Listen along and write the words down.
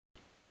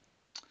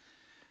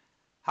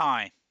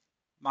Hi,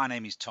 my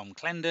name is Tom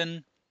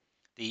Clendon,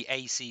 the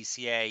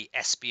ACCA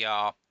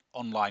SBR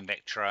online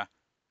lecturer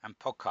and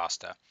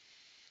podcaster.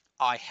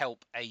 I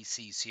help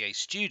ACCA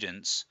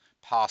students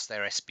pass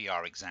their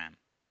SBR exam.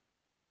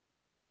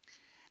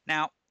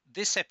 Now,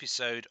 this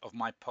episode of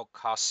my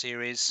podcast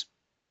series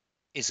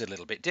is a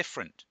little bit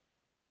different.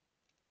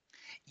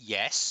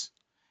 Yes,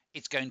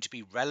 it's going to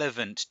be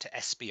relevant to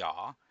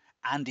SBR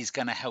and is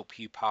going to help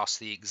you pass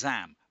the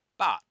exam,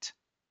 but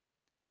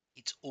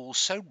it's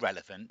also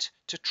relevant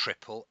to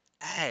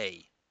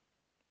AAA.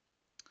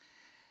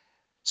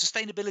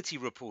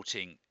 Sustainability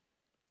reporting.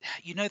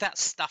 You know that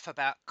stuff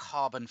about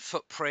carbon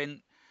footprint,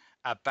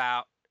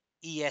 about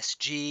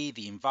ESG,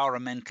 the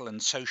environmental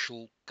and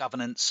social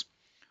governance?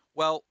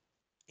 Well,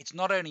 it's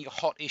not only a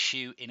hot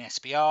issue in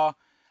SBR,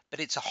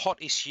 but it's a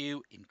hot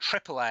issue in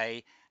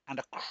AAA and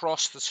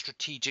across the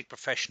strategic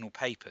professional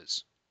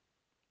papers.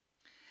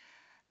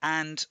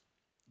 And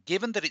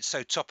given that it's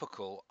so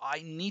topical,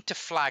 I need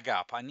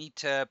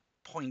to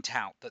point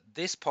out that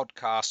this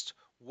podcast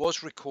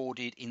was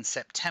recorded in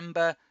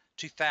September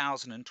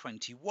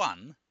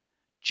 2021,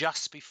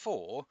 just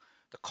before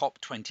the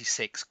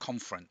COP26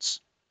 conference.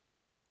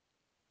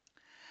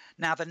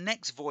 Now, the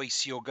next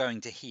voice you're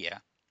going to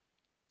hear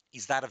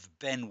is that of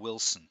Ben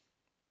Wilson.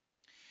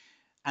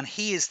 And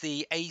he is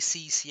the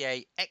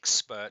ACCA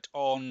expert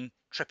on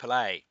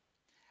AAA.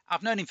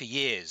 I've known him for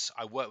years.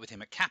 I worked with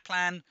him at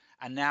Kaplan,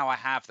 and now I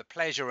have the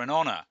pleasure and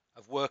honour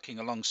of working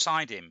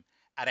alongside him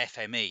at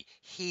FME.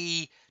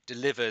 He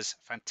delivers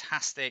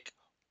fantastic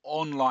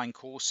online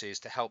courses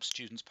to help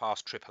students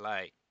pass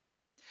AAA.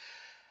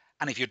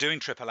 And if you're doing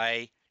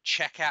AAA,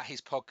 check out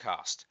his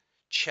podcast.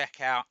 Check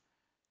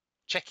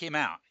him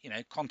out,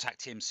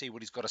 contact him, see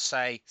what he's got to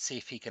say, see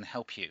if he can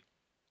help you.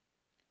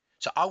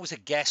 So I was a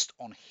guest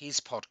on his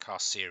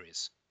podcast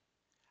series,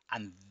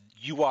 and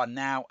you are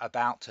now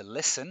about to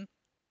listen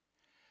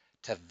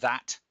to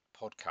that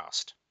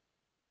podcast.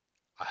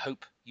 I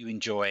hope you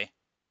enjoy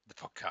the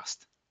podcast.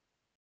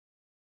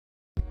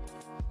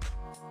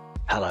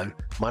 Hello,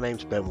 my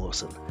name's Ben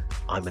Wilson.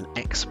 I'm an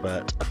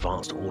expert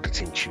advanced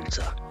auditing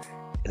tutor.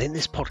 And in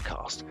this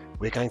podcast,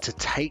 we're going to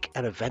take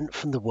an event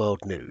from the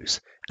world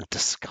news and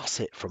discuss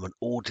it from an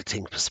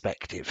auditing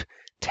perspective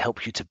to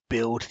help you to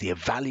build the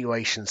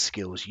evaluation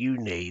skills you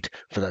need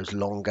for those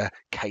longer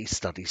case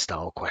study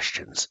style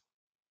questions.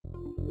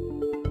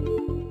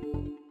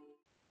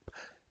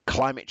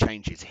 Climate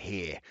change is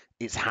here.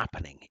 It's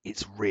happening.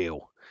 It's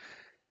real.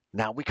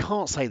 Now, we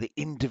can't say that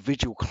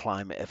individual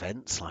climate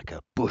events like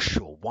a bush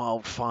or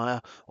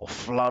wildfire or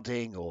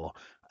flooding or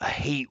a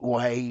heat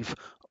wave,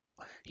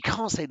 you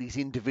can't say these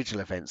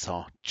individual events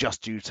are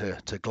just due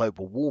to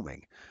global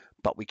warming,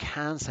 but we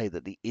can say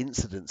that the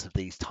incidence of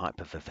these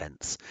type of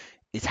events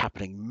is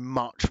happening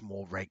much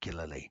more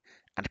regularly,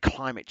 and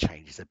climate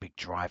change is a big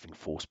driving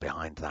force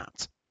behind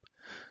that.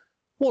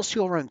 What's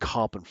your own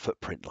carbon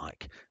footprint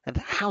like, and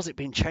how's it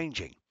been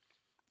changing?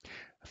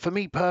 For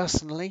me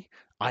personally,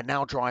 I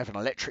now drive an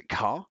electric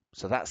car,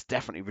 so that's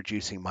definitely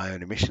reducing my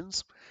own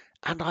emissions,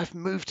 and I've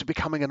moved to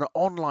becoming an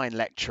online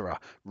lecturer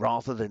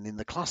rather than in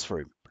the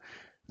classroom.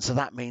 So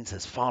that means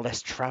there's far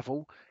less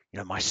travel.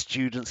 My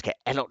students get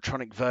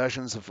electronic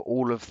versions of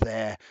all of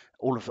their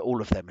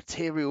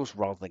materials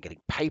rather than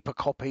getting paper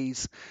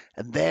copies,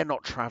 and they're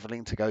not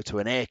traveling to go to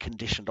an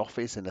air-conditioned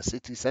office in a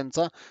city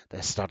centre.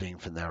 They're studying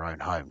from their own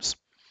homes.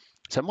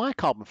 So my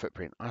carbon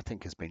footprint, I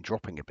think, has been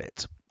dropping a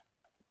bit.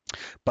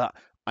 But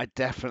I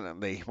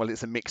definitely,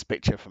 it's a mixed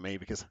picture for me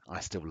because I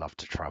still love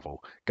to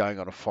travel. Going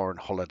on a foreign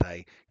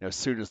holiday, as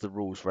soon as the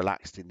rules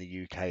relaxed in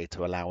the UK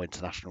to allow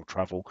international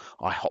travel,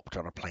 I hopped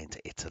on a plane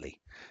to Italy.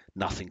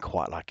 Nothing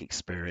quite like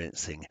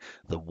experiencing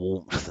the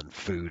warmth and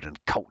food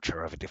and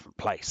culture of a different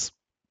place.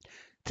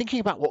 Thinking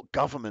about what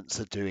governments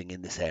are doing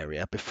in this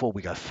area before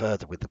we go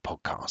further with the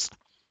podcast.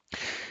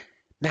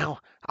 Now,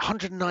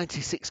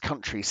 196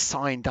 countries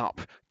signed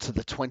up to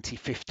the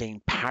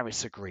 2015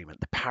 Paris Agreement,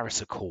 the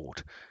Paris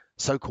Accord,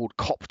 so-called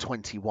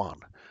COP21,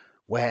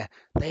 where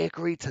they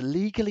agreed to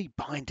legally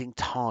binding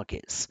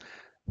targets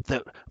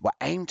that were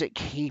aimed at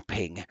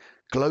keeping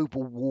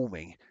global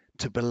warming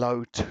to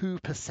below 2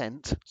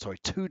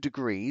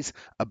 degrees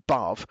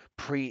above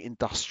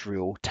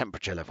pre-industrial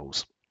temperature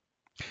levels.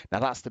 Now,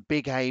 that's the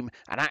big aim,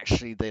 and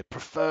actually the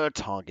preferred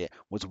target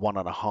was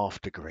 1.5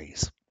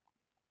 degrees.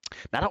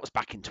 Now, that was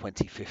back in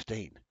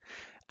 2015.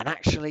 And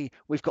actually,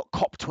 we've got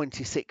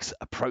COP26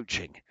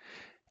 approaching.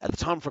 At the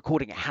time of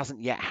recording, it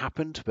hasn't yet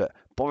happened, but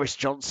Boris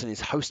Johnson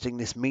is hosting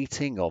this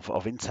meeting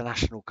of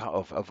international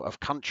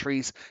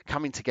countries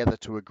coming together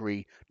to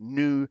agree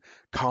new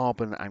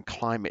carbon and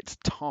climate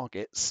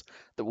targets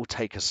that will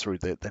take us through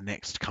the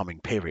next coming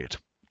period.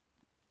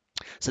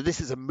 So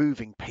this is a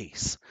moving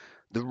piece.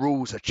 The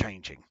rules are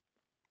changing.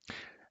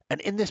 And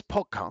in this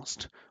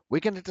podcast, we're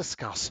going to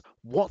discuss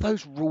what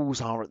those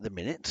rules are at the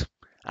minute.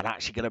 I'm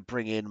actually going to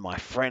bring in my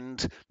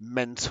friend,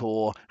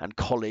 mentor and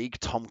colleague,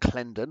 Tom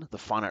Clendon, the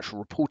financial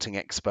reporting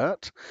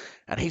expert.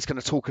 And he's going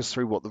to talk us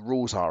through what the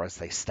rules are as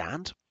they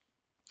stand.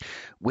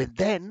 We're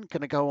then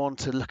going to go on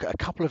to look at a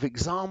couple of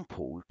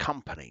example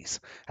companies,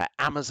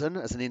 Amazon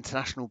as an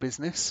international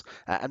business,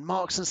 and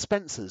Marks and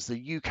Spencer's,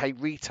 the UK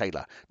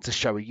retailer, to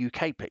show a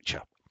UK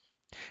picture.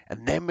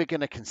 And then we're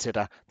going to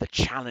consider the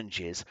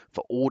challenges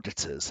for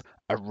auditors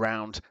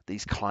around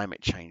these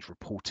climate change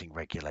reporting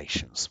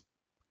regulations.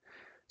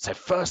 So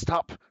first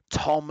up,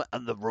 Tom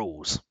and the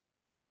rules.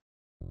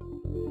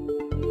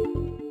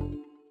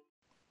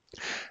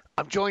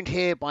 I'm joined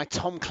here by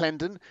Tom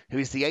Clendon, who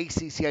is the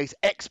ACCA's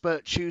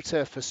expert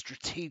tutor for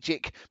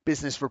strategic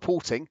business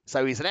reporting.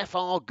 So he's an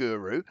FR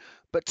guru.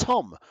 But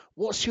Tom,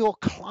 what's your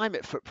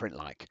climate footprint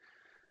like?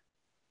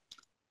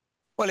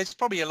 Well, it's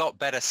probably a lot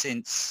better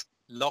since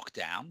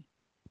lockdown.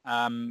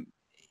 The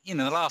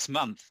last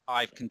month,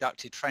 I've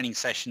conducted training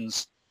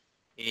sessions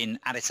in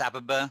Addis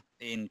Ababa,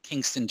 in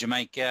Kingston,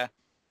 Jamaica,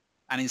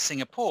 and in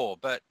Singapore.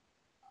 But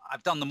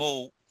I've done them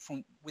all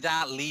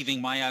without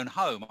leaving my own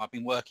home. I've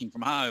been working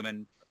from home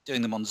and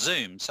doing them on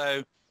Zoom.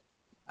 So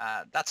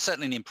that's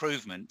certainly an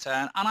improvement.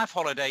 And I've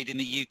holidayed in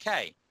the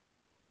UK.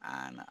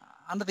 And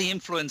under the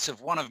influence of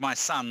one of my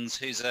sons,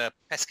 who's a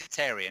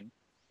pescatarian,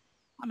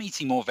 I'm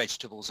eating more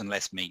vegetables and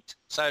less meat.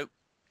 So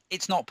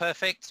it's not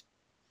perfect,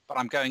 but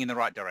I'm going in the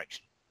right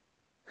direction.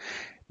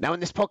 Now, in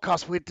this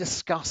podcast, we're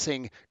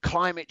discussing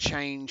climate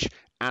change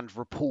and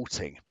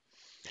reporting.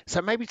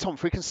 So maybe, Tom,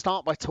 if we can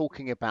start by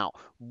talking about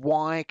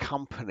why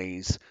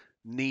companies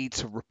need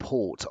to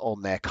report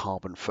on their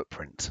carbon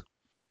footprint.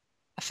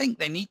 I think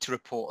they need to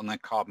report on their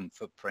carbon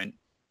footprint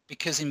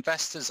because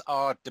investors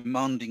are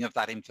demanding of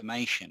that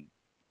information.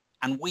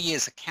 And we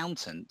as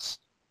accountants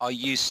are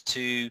used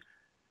to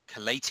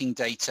collating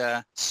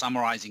data,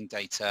 summarizing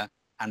data,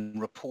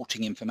 and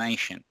reporting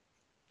information.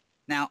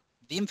 Now,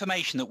 the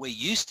information that we're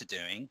used to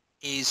doing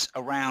is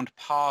around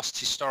past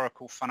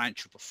historical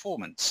financial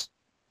performance,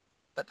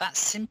 but that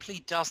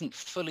simply doesn't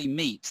fully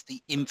meet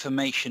the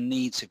information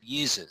needs of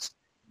users.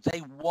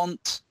 They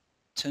want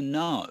to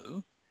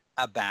know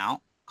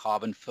about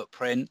carbon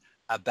footprint,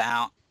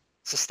 about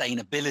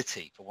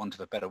sustainability, for want of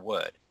a better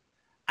word.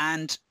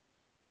 And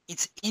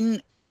it's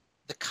in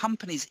the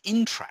company's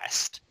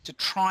interest to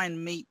try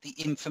and meet the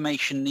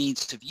information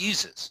needs of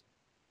users.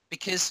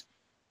 Because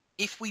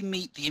if we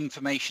meet the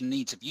information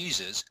needs of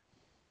users,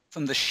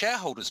 from the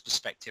shareholders'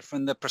 perspective,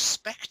 from the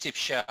prospective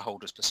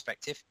shareholders'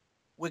 perspective,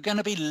 we're going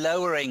to be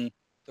lowering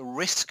the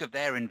risk of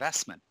their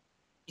investment.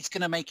 It's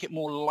going to make it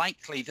more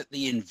likely that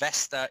the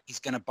investor is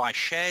going to buy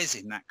shares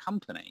in that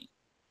company,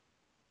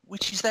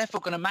 which is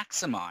therefore going to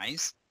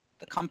maximize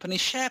the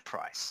company's share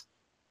price.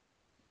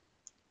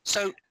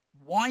 So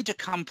why do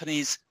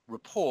companies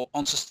report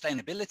on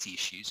sustainability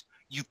issues?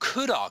 You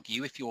could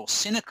argue, if you're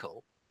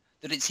cynical,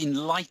 that it's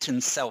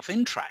enlightened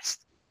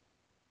self-interest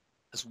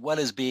as well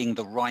as being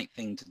the right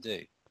thing to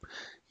do.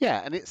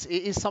 Yeah, and it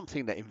is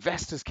something that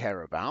investors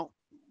care about.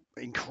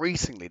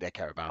 Increasingly they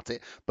care about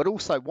it, but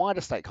also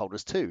wider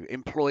stakeholders too,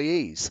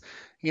 employees.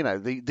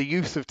 The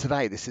youth of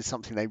today, this is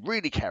something they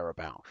really care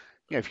about.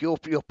 If you're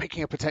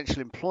picking a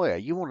potential employer,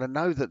 you want to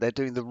know that they're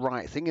doing the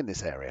right thing in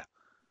this area.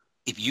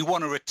 If you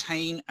want to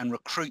retain and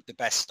recruit the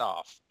best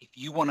staff, if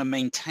you want to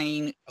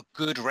maintain a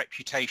good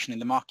reputation in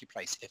the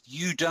marketplace, if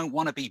you don't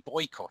want to be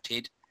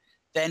boycotted,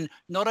 then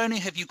not only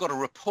have you got to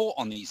report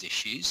on these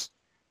issues,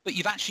 but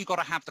you've actually got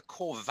to have the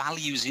core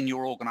values in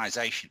your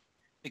organization.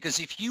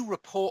 Because if you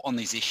report on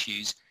these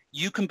issues,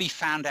 you can be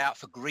found out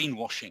for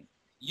greenwashing.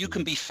 You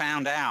can be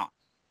found out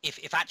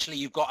if actually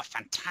you've got a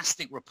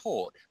fantastic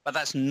report, but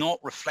that's not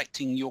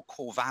reflecting your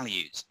core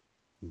values.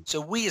 So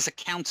we as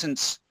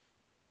accountants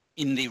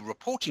in the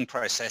reporting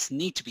process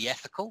need to be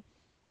ethical,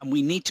 and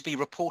we need to be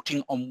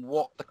reporting on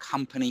what the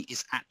company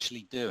is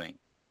actually doing.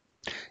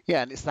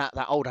 Yeah, and it's that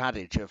old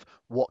adage of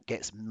what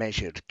gets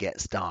measured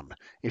gets done.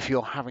 If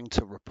you're having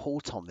to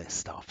report on this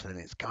stuff, then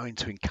it's going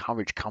to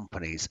encourage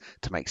companies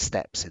to make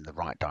steps in the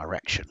right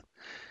direction.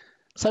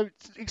 So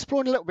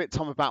exploring a little bit,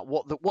 Tom, about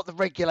what the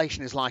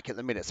regulation is like at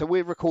the minute. So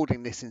we're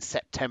recording this in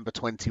September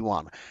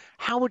 21.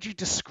 How would you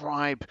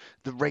describe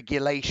the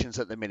regulations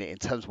at the minute in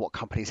terms of what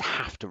companies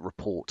have to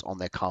report on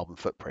their carbon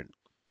footprint?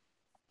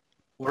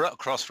 We're at a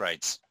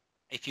crossroads.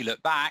 If you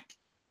look back,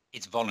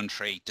 it's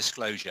voluntary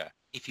disclosure.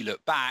 If you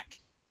look back,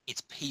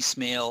 it's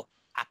piecemeal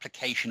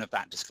application of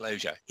that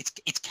disclosure.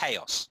 It's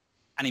chaos.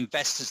 And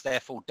investors,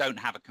 therefore, don't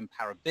have a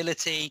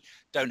comparability,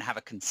 don't have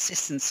a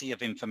consistency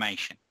of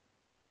information.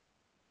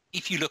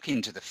 If you look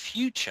into the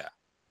future,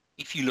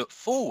 if you look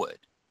forward,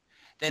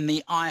 then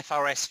the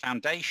IFRS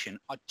Foundation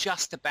are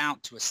just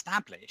about to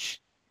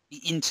establish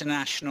the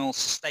International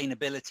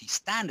Sustainability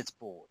Standards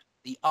Board,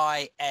 the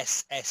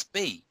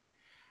ISSB.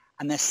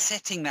 And they're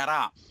setting that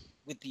up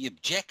with the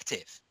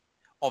objective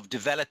of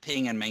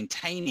developing and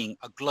maintaining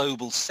a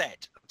global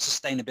set of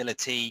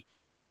sustainability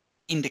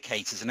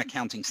indicators and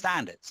accounting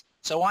standards.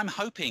 So I'm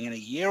hoping in a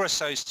year or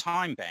so's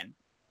time, Ben,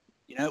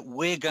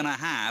 we're going to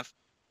have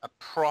a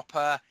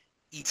proper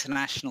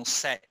international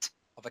set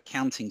of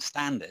accounting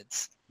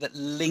standards that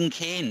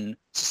link in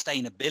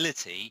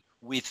sustainability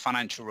with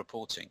financial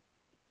reporting.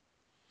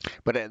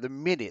 But at the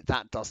minute,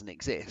 that doesn't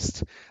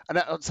exist.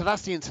 And so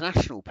that's the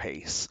international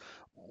piece.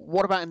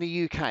 What about in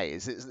the UK?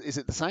 Is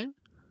it the same?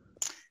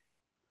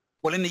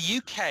 Well, in the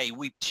UK,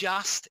 we've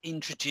just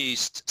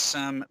introduced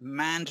some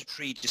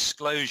mandatory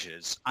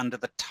disclosures under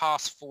the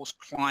Task Force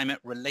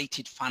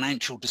Climate-Related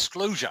Financial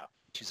Disclosure,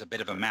 which is a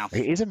bit of a mouthful.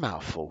 It is a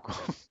mouthful.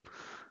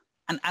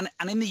 And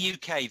in the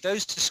UK,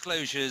 those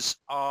disclosures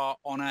are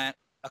on a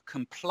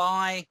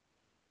comply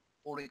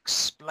or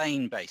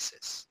explain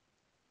basis.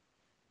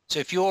 So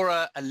if you're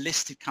a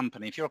listed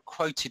company, if you're a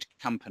quoted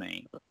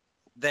company,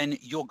 then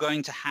you're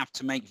going to have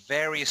to make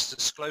various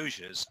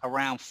disclosures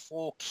around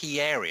 4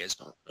 key areas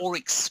or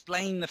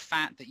explain the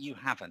fact that you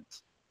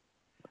haven't.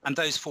 And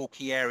those 4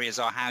 key areas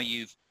are how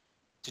you've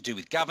to do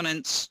with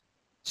governance,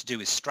 to do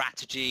with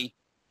strategy,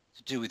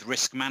 to do with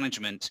risk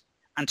management,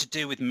 and to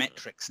do with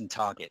metrics and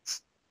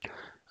targets.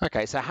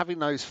 Okay, so having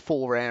those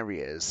 4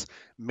 areas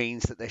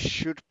means that there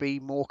should be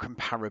more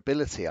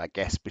comparability, I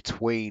guess,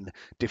 between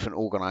different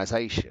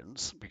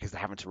organisations because they're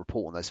having to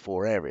report on those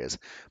 4 areas.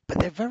 But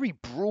they're very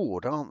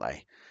broad, aren't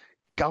they?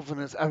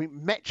 Governance, I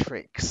mean,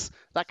 metrics,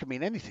 that could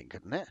mean anything,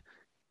 couldn't it?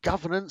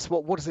 Governance,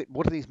 what does it?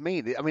 What do these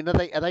mean? I mean,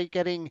 are they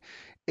getting?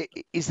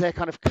 Is there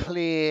kind of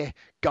clear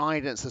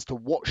guidance as to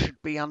what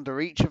should be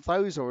under each of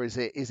those, or is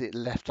it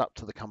left up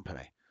to the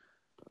company?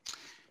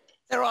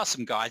 There are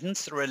some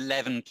guidance. There are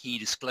 11 key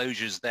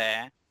disclosures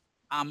there,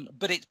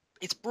 but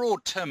it's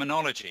broad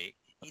terminology.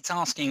 It's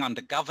asking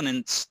under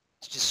governance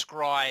to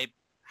describe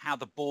how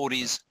the board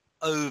is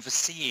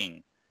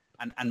overseeing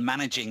and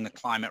managing the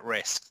climate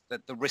risk,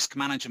 that the risk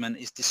management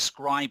is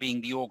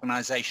describing the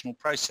organizational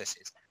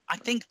processes. I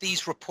think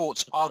these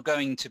reports are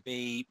going to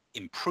be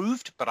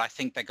improved, but I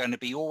think they're going to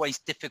be always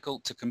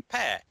difficult to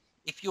compare.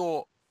 If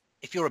you're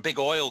a big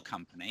oil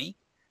company,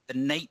 the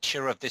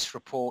nature of this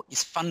report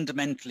is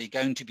fundamentally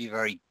going to be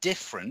very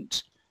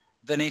different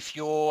than if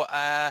you're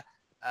a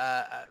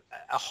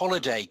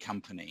holiday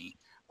company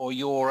or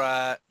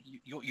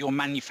you're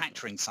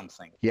manufacturing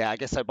something. Yeah, I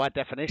guess so. By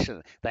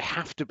definition, they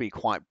have to be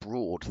quite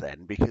broad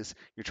then, because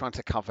you're trying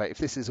to cover, if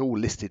this is all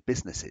listed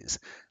businesses,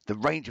 the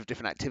range of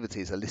different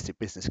activities a listed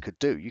business could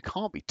do. You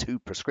can't be too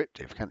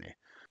prescriptive, can you?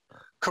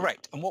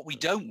 Correct. And what we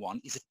don't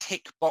want is a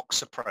tick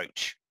box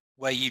approach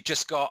where you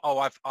just go,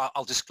 oh,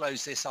 I'll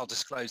disclose this, I'll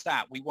disclose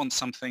that. We want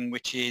something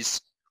which is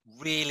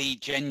really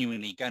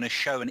genuinely going to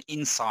show an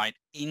insight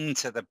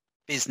into the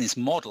business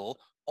model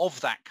of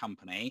that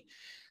company,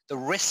 the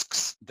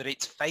risks that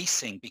it's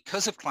facing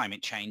because of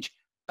climate change,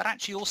 but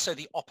actually also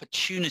the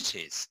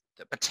opportunities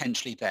that are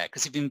potentially there.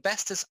 Because if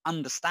investors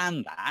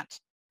understand that,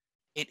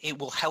 it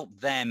will help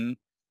them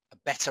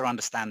better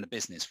understand the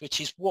business,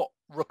 which is what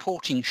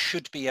reporting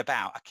should be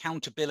about: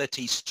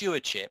 accountability,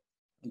 stewardship,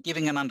 and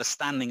giving an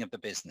understanding of the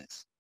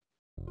business.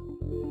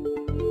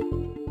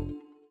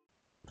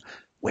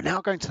 We're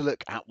now going to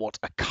look at what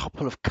a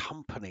couple of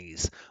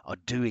companies are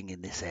doing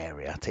in this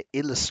area to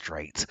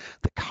illustrate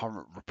the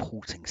current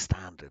reporting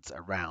standards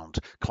around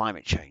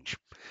climate change.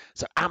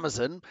 So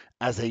Amazon,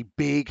 as a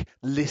big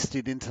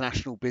listed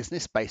international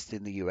business based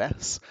in the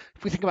US,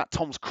 if we think about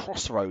Tom's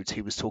Crossroads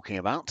he was talking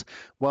about,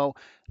 well,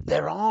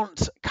 there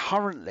aren't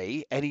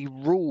currently any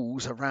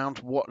rules around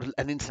what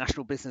an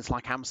international business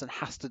like Amazon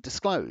has to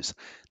disclose.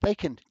 They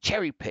can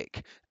cherry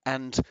pick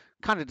and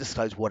kind of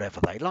disclose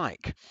whatever they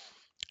like.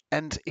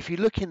 And if you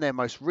look in their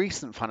most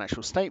recent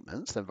financial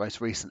statements, their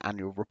most recent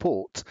annual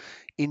report,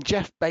 in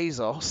Jeff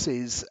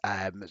Bezos's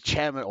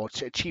chairman or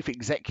chief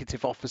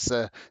executive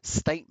officer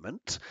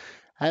statement,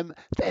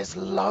 there's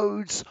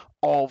loads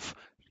of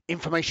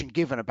information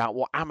given about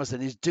what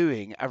Amazon is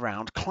doing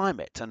around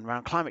climate and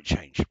around climate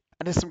change.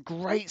 And there's some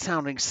great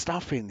sounding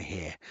stuff in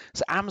here.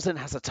 So Amazon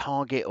has a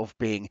target of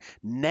being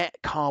net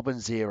carbon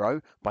zero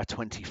by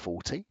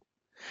 2040.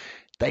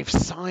 They've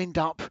signed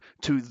up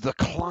to the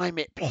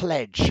Climate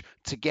Pledge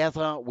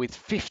together with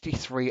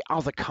 53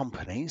 other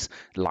companies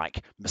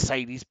like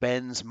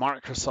Mercedes-Benz,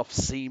 Microsoft,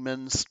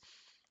 Siemens.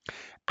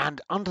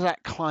 And under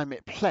that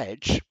Climate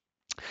Pledge,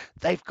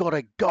 they've got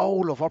a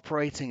goal of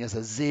operating as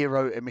a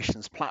zero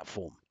emissions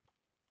platform.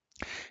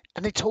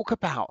 And they talk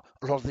about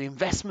a lot of the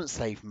investments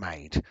they've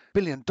made, $1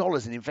 billion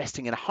in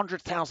investing in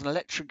 100,000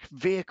 electric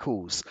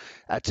vehicles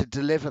to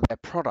deliver their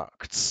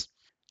products.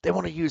 They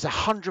want to use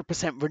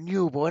 100%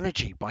 renewable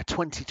energy by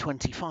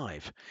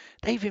 2025.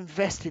 They've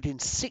invested in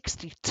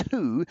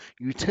 62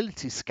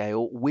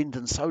 utility-scale wind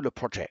and solar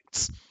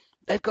projects.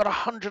 They've got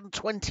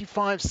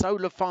 125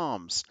 solar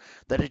farms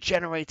that are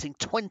generating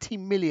 20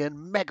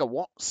 million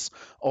megawatts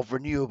of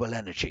renewable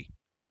energy.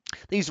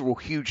 These are all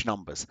huge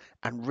numbers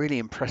and really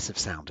impressive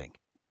sounding,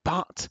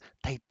 but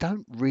they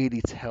don't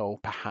really tell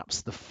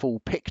perhaps the full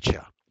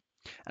picture.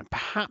 And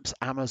perhaps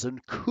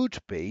Amazon could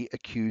be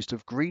accused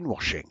of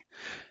greenwashing.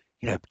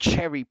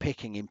 Cherry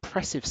picking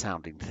impressive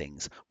sounding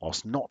things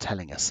whilst not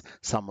telling us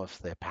some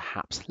of the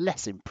perhaps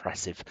less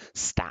impressive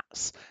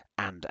stats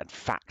and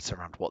facts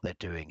around what they're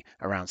doing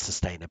around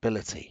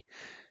sustainability.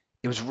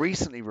 It was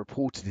recently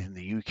reported in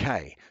the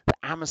UK that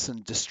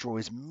Amazon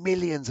destroys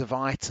millions of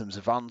items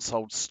of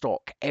unsold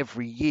stock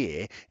every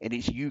year in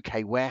its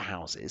UK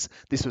warehouses.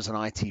 This was an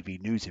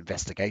ITV News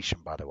investigation,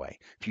 by the way.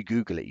 If you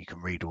Google it, you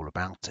can read all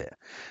about it.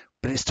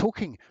 But it's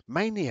talking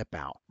mainly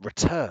about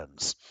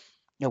returns.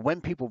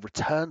 When people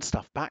return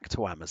stuff back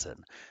to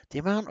Amazon, the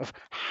amount of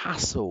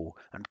hassle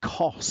and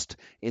cost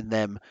in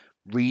them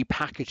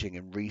repackaging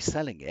and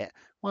reselling it,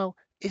 well,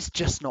 it's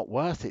just not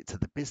worth it to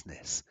the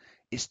business.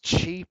 It's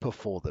cheaper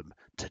for them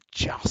to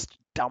just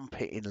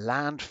dump it in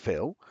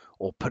landfill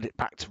or put it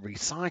back to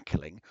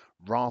recycling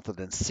rather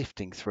than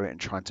sifting through it and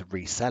trying to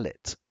resell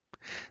it.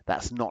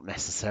 That's not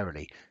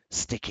necessarily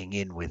sticking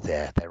in with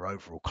their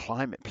overall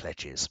climate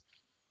pledges.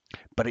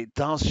 But it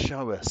does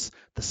show us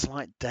the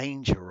slight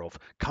danger of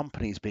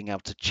companies being able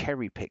to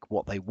cherry pick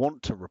what they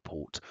want to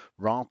report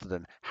rather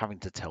than having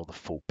to tell the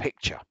full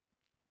picture.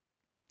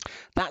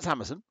 That's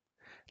Amazon.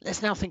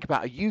 Let's now think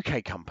about a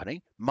UK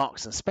company,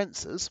 Marks and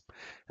Spencer's.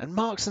 And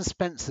Marks and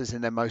Spencer's,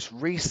 in their most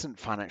recent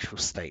financial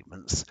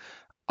statements,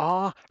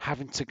 are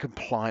having to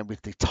comply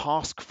with the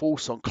Task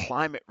Force on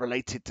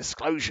Climate-Related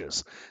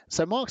Disclosures.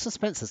 So Marks and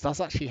Spencer's does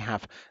actually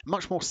have a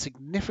much more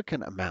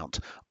significant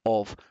amount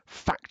of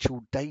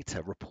factual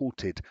data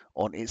reported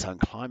on its own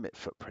climate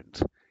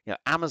footprint.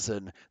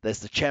 Amazon, there's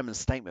the chairman's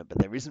statement, but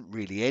there isn't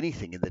really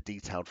anything in the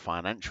detailed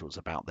financials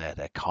about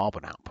their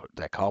carbon output,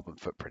 their carbon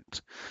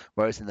footprint.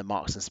 Whereas in the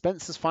Marks and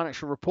Spencer's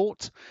financial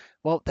report,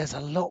 well, there's a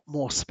lot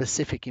more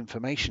specific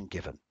information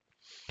given.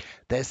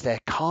 There's their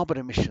carbon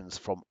emissions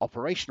from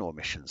operational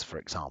emissions, for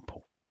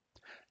example,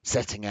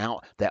 setting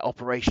out their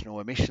operational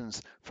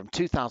emissions from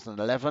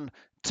 2011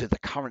 to the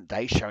current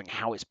day, showing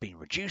how it's been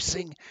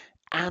reducing,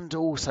 and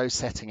also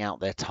setting out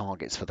their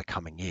targets for the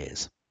coming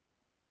years.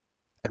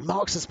 And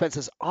Marks and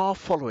Spencer's are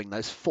following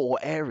those 4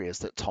 areas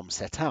that Tom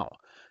set out.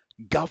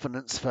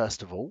 Governance,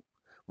 first of all,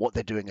 what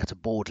they're doing at a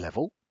board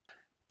level.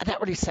 And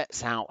that really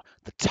sets out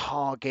the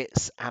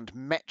targets and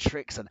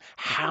metrics and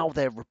how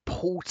they're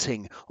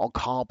reporting on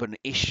carbon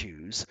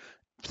issues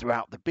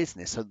throughout the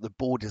business so that the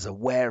board is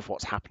aware of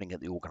what's happening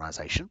at the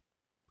organisation.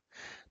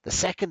 The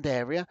second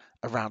area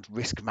around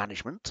risk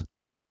management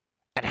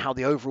and how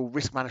the overall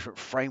risk management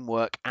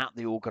framework at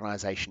the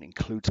organisation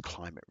includes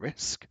climate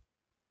risk.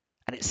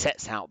 And it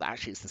sets out that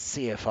actually it's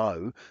the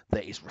CFO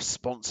that is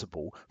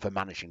responsible for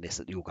managing this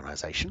at the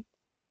organisation.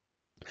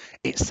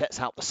 It sets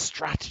out the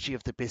strategy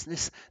of the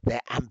business, their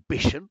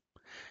ambition,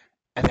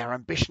 and their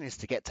ambition is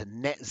to get to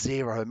net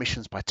zero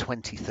emissions by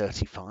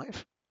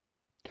 2035,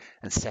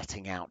 and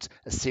setting out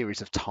a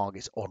series of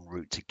targets en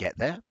route to get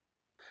there.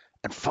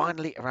 And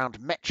finally,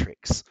 around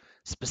metrics,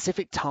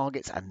 specific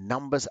targets and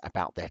numbers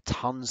about their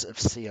tons of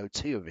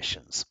CO2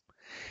 emissions.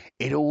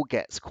 It all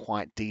gets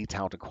quite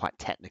detailed and quite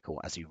technical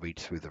as you read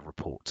through the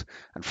report.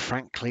 And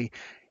frankly,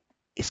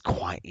 it's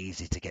quite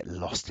easy to get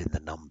lost in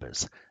the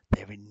numbers.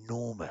 They're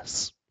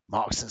enormous.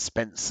 Marks and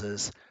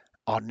Spencer's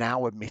are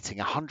now emitting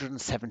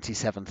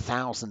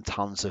 177,000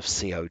 tonnes of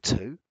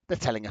CO2. They're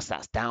telling us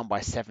that's down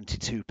by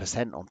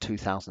 72% on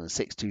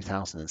 2006,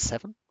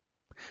 2007.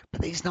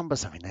 But these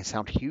numbers, they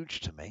sound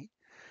huge to me.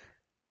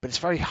 But it's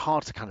very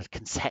hard to kind of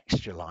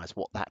contextualize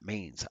what that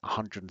means,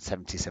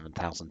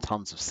 177,000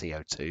 tonnes of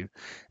CO2,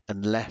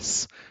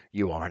 unless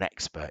you are an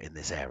expert in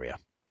this area.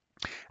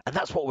 And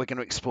that's what we're going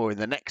to explore in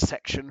the next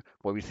section,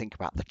 where we think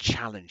about the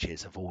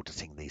challenges of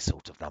auditing these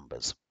sort of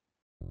numbers.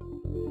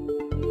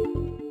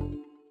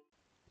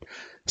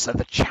 So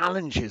the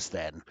challenges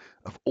then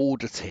of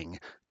auditing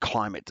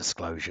climate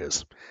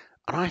disclosures,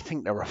 and I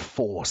think there are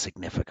 4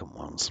 significant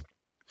ones.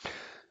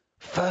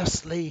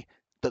 Firstly,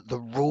 that the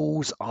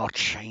rules are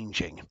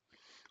changing.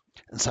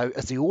 And so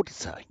as the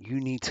auditor,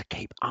 you need to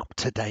keep up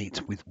to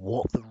date with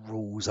what the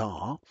rules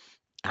are.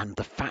 And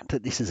the fact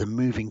that this is a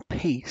moving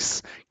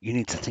piece, you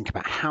need to think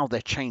about how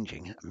they're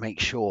changing and make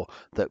sure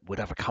that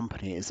whatever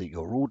company it is that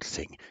you're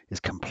auditing is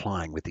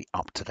complying with the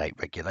up-to-date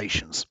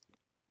regulations.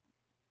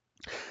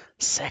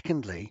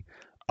 Secondly,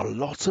 a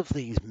lot of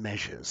these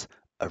measures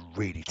are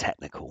really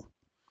technical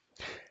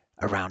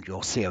around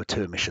your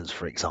CO2 emissions,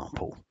 for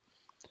example.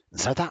 And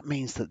so that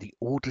means that the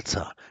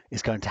auditor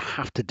is going to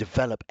have to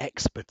develop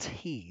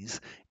expertise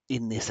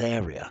in this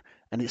area.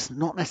 And it's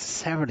not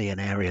necessarily an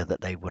area that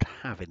they would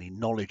have any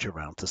knowledge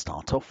around to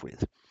start off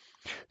with.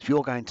 If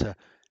you're going to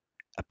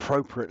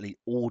appropriately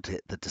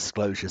audit the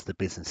disclosures the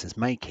business is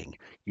making,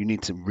 you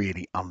need to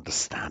really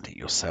understand it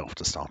yourself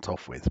to start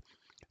off with.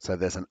 So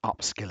there's an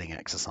upskilling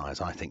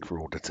exercise, I think, for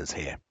auditors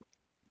here.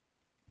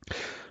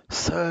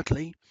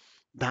 Thirdly,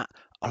 that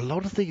a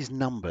lot of these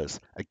numbers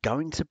are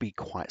going to be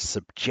quite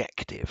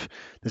subjective.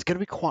 There's going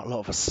to be quite a lot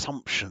of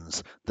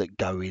assumptions that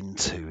go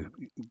into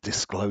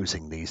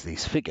disclosing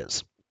these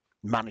figures.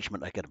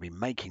 Management are going to be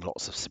making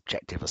lots of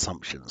subjective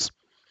assumptions.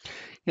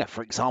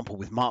 For example,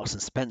 with Marks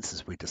and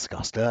Spencer's we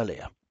discussed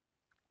earlier,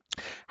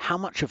 how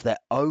much of their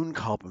own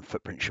carbon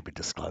footprint should be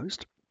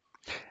disclosed?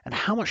 And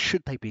how much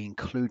should they be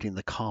including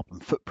the carbon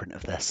footprint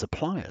of their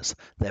suppliers,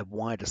 their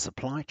wider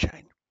supply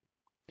chain?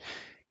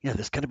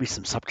 There's going to be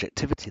some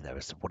subjectivity there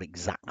as to what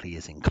exactly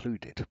is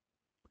included.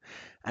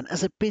 And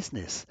as a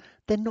business,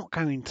 they're not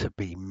going to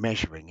be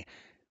measuring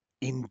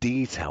in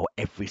detail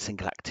every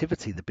single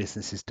activity the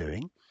business is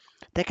doing.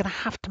 They're going to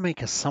have to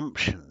make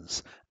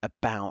assumptions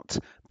about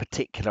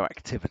particular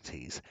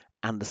activities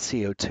and the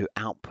CO2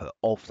 output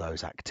of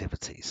those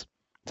activities.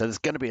 So there's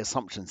going to be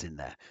assumptions in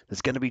there.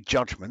 There's going to be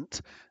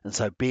judgment. And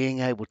so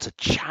being able to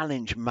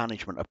challenge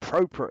management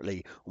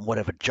appropriately on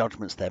whatever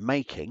judgments they're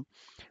making,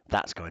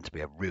 that's going to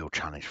be a real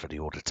challenge for the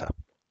auditor.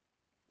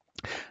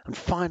 And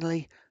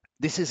finally,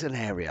 this is an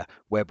area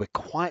where we're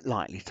quite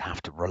likely to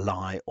have to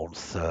rely on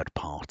third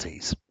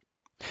parties.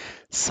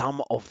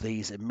 Some of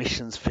these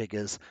emissions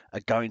figures are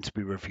going to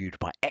be reviewed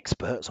by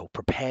experts or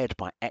prepared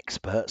by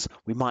experts.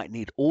 We might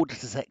need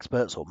auditors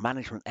experts or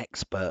management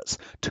experts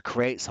to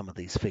create some of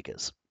these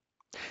figures.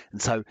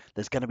 And so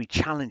there's going to be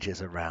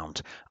challenges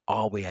around,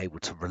 are we able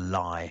to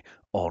rely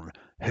on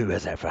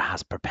whoever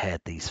has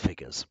prepared these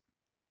figures?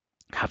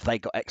 Have they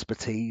got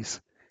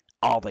expertise?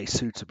 Are they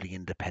suitably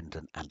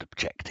independent and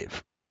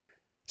objective?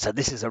 So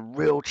this is a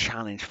real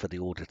challenge for the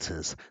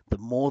auditors. The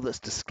more that's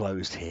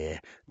disclosed here,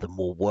 the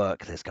more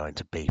work there's going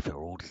to be for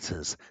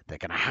auditors. They're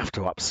going to have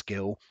to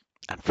upskill,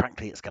 and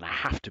frankly, it's going to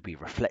have to be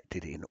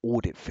reflected in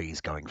audit fees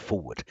going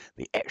forward,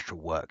 the extra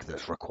work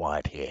that's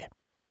required here.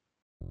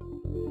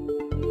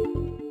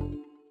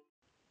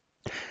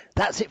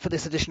 That's it for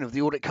this edition of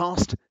the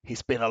Auditcast.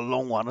 It's been a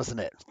long one,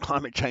 hasn't it?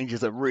 Climate change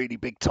is a really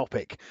big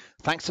topic.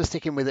 Thanks for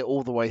sticking with it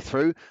all the way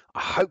through. I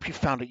hope you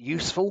found it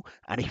useful,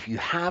 and if you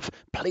have,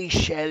 please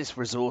share this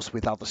resource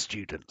with other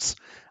students.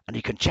 And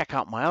you can check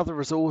out my other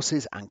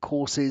resources and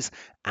courses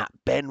at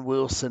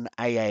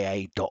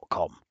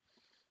benwilsonaaa.com.